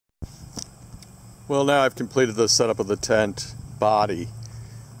Well, now I've completed the setup of the tent body.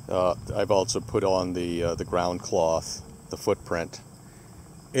 I've also put on the ground cloth, the footprint.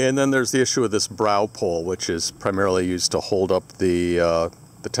 And then there's the issue of this brow pole, which is primarily used to hold up the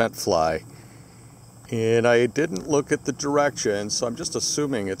tent fly. And I didn't look at the direction, so I'm just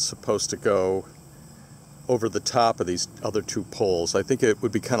assuming it's supposed to go over the top of these other two poles. I think it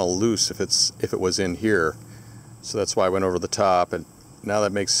would be kind of loose if it was in here. So that's why I went over the top, and now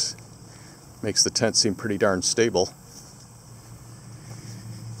that makes the tent seem pretty darn stable.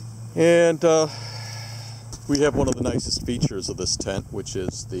 And we have one of the nicest features of this tent, which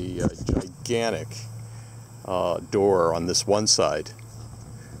is the gigantic door on this one side.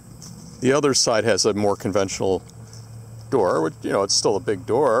 The other side has a more conventional door, which, you know, it's still a big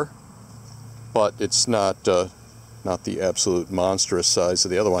door, but it's not the absolute monstrous size of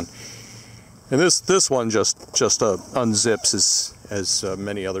the other one. And this one just unzips as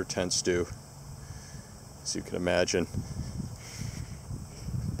many other tents do, as you can imagine.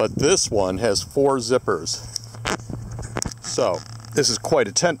 But this one has 4 zippers. So this is quite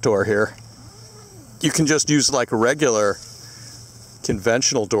a tent door here. You can just use like a regular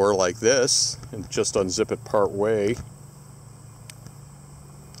conventional door like this and just unzip it part way.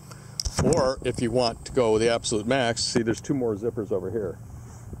 Or if you want to go the absolute max, see there's 2 more zippers over here.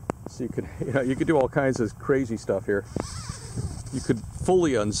 So you could do all kinds of crazy stuff here. You could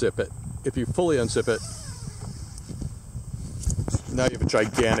fully unzip it. If you fully unzip it, now you have a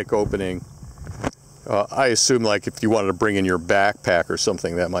gigantic opening. I assume like if you wanted to bring in your backpack or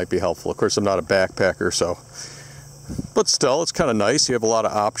something, that might be helpful. Of course, I'm not a backpacker, so. But still, it's kind of nice. You have a lot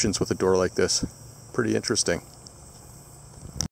of options with a door like this. Pretty interesting.